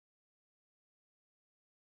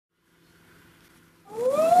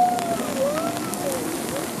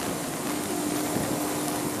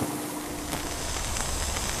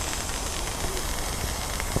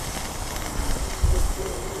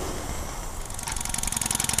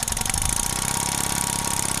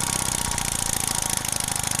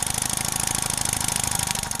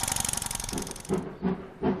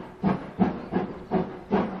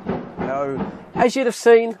As you'd have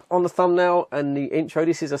seen on the thumbnail and the intro,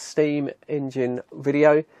 this is a steam engine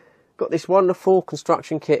video. Got this wonderful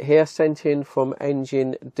construction kit here sent in from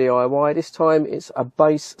Engine DIY. This time it's a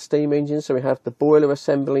base steam engine, so we have the boiler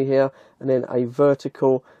assembly here and then a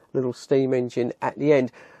vertical little steam engine at the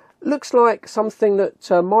end. Looks like something that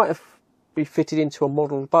might have been fitted into a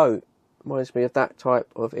model boat. Reminds me of that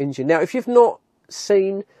type of engine. Now, if you've not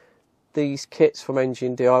seen these kits from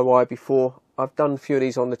Engine DIY before, I've done a few of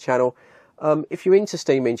these on the channel. If you're into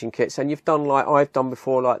steam engine kits and you've done like I've done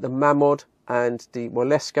before, like the Mamod and the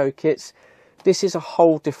Walesco kits, this is a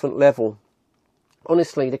whole different level.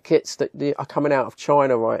 Honestly, the kits that are coming out of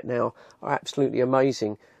China right now are absolutely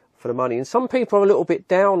amazing for the money. And some people are a little bit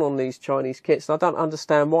down on these Chinese kits, and I don't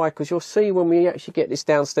understand why, because you'll see when we actually get this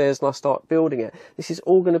downstairs and I start building it, this is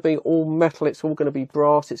all going to be all metal, it's all going to be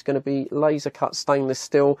brass, it's going to be laser cut stainless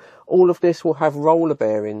steel. All of this will have roller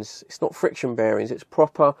bearings. It's not friction bearings, it's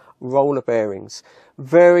proper roller bearings.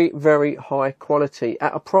 Very, very high quality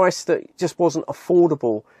at a price that just wasn't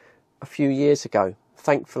affordable a few years ago.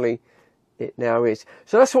 Thankfully, it now is.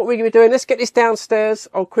 So that's what we're going to be doing. Let's get this downstairs.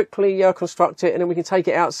 I'll quickly construct it and then we can take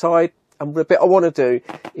it outside. And the bit I want to do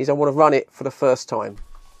is I want to run it for the first time.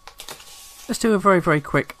 Let's do a very, very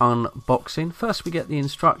quick unboxing. First we get the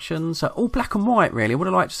instructions, all black and white really. I would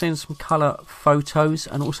have liked to see some colour photos,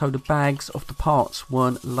 and also the bags of the parts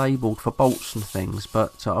weren't labelled for bolts and things,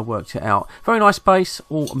 but I worked it out. Very nice base,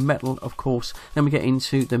 all metal of course. Then we get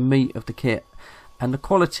into the meat of the kit, and the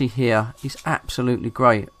quality here is absolutely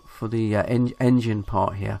great. For the engine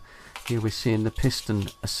part here we're seeing the piston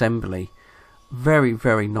assembly, very,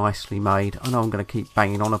 very nicely made. I know I'm going to keep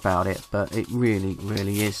banging on about it, but it really,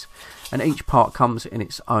 really is. And each part comes in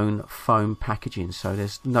its own foam packaging, so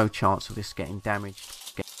there's no chance of this getting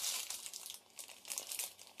damaged.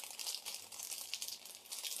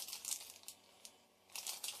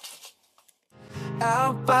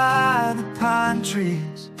 Out by the pine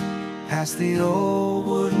trees, past the old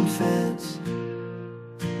wooden fence,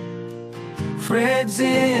 Fred's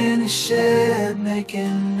in his shed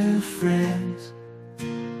making new friends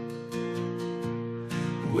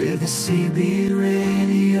with a CB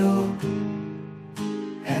radio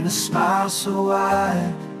and a smile so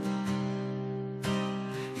wide.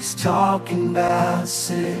 He's talking about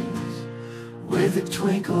sex with a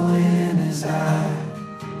twinkle in his eye.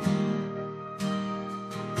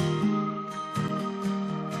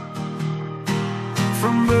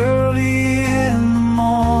 From early in the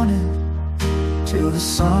morning till the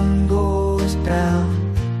sun goes down,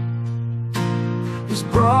 was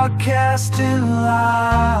broadcasting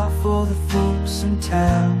live for the folks in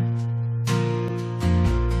town.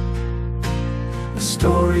 The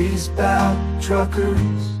stories about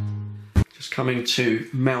truckers. Just coming to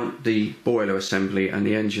mount the boiler assembly and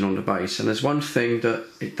the engine on the base, and there's one thing that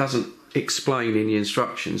it doesn't explain in the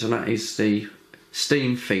instructions, and that is the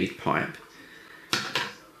steam feed pipe.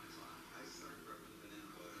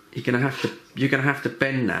 You're gonna have to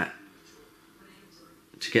bend that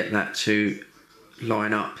to get that to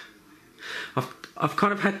line up. I've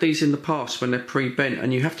kind of had these in the past when they're pre-bent,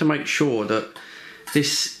 and you have to make sure that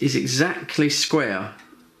this is exactly square,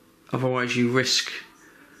 otherwise you risk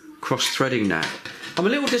cross-threading that. I'm a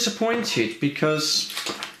little disappointed because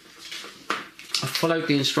I followed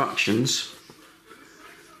the instructions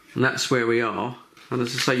and that's where we are. And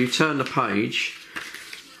as I say, you turn the page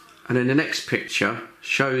and then the next picture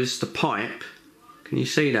shows the pipe. Can you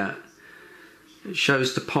see that? It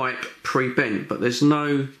shows the pipe pre-bent, but there's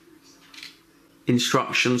no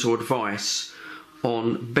instructions or advice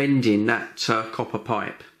on bending that copper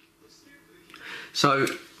pipe. So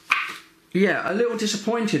yeah, a little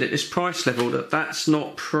disappointed at this price level that that's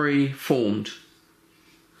not pre-formed,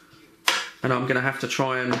 and I'm going to have to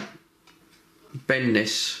try and bend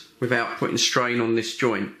this without putting strain on this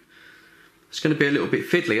joint. It's going to be a little bit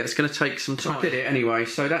fiddly. That's going to take some time. I did it anyway,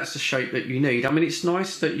 so that's the shape that you need. I mean, it's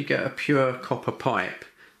nice that you get a pure copper pipe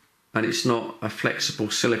and it's not a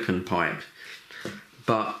flexible silicone pipe,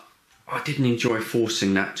 but I didn't enjoy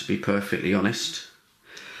forcing that, to be perfectly honest.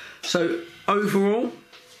 So overall,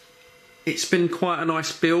 it's been quite a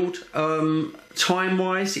nice build.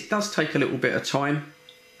 Time-wise, it does take a little bit of time.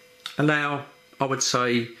 Allow, I would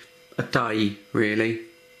say, a day really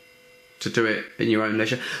to do it in your own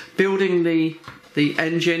leisure. Building the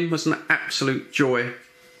engine was an absolute joy.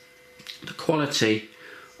 The quality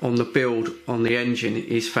on the build on the engine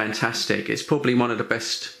is fantastic. It's probably one of the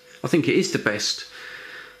best, I think it is the best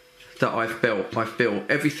that I've built.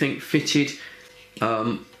 Everything fitted,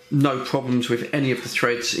 no problems with any of the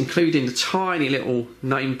threads, including the tiny little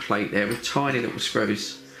nameplate there with tiny little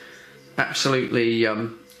screws. Absolutely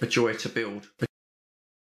a joy to build.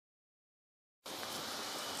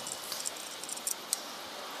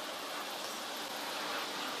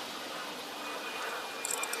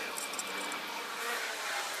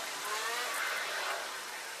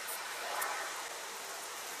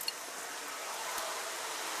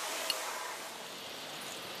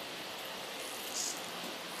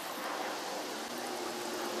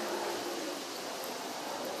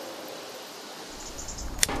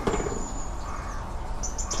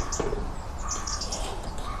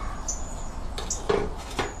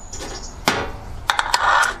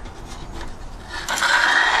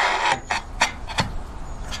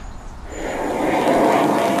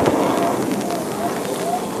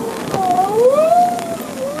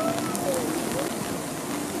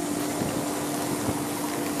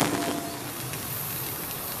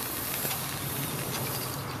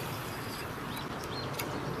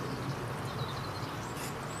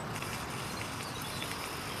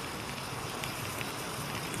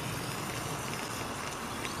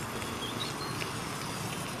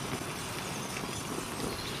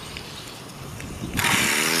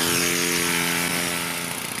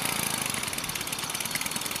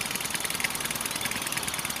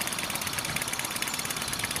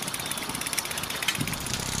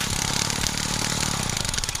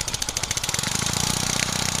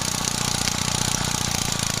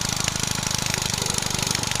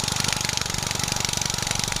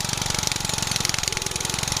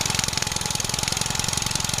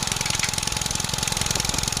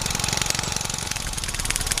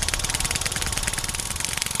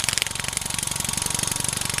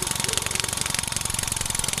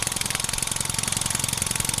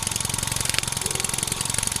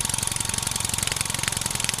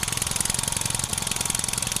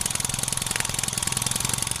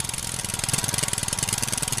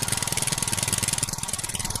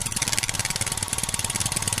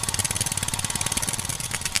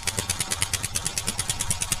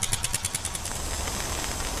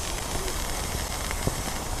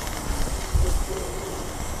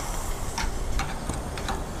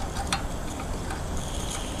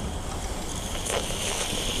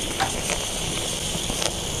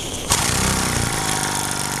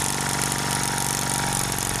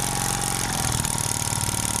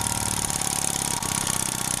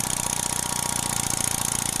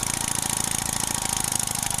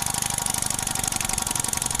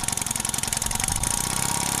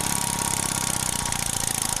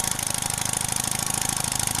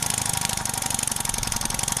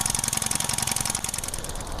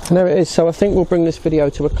 And there it is. So I think we'll bring this video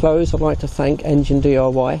to a close. I'd like to thank Engine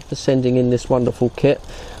DIY for sending in this wonderful kit.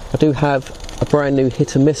 I do have a brand new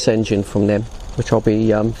hit and miss engine from them, which I'll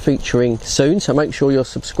be featuring soon, so make sure you're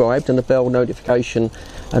subscribed and the bell notification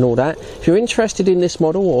and all that. If you're interested in this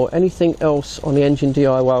model or anything else on the Engine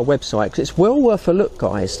DIY website, because it's well worth a look,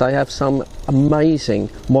 guys. They have some amazing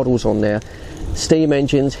models on there. Steam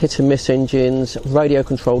engines, hit and miss engines, radio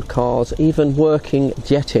controlled cars, even working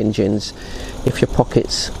jet engines if your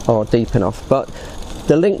pockets are deep enough. But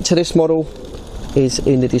the link to this model is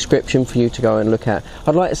in the description for you to go and look at.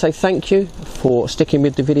 I'd like to say thank you for sticking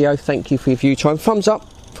with the video. Thank you for your view time. Thumbs up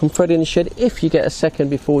from Fred in the Shed if you get a second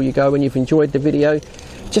before you go and you've enjoyed the video.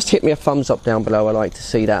 Just hit me a thumbs up down below. I like to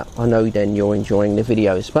see that. I know then you're enjoying the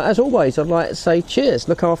videos. But as always, I'd like to say cheers.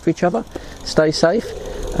 Look after each other. Stay safe.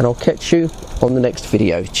 And I'll catch you on the next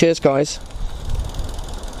video. Cheers, guys.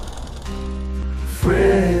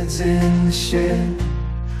 Fred's in the shed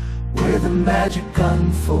where the magic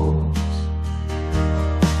unfolds.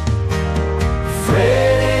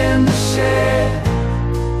 Fred in the shed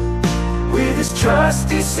with his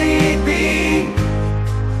trusty CB.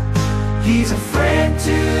 He's a friend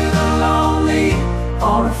to the lonely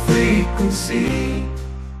on a frequency.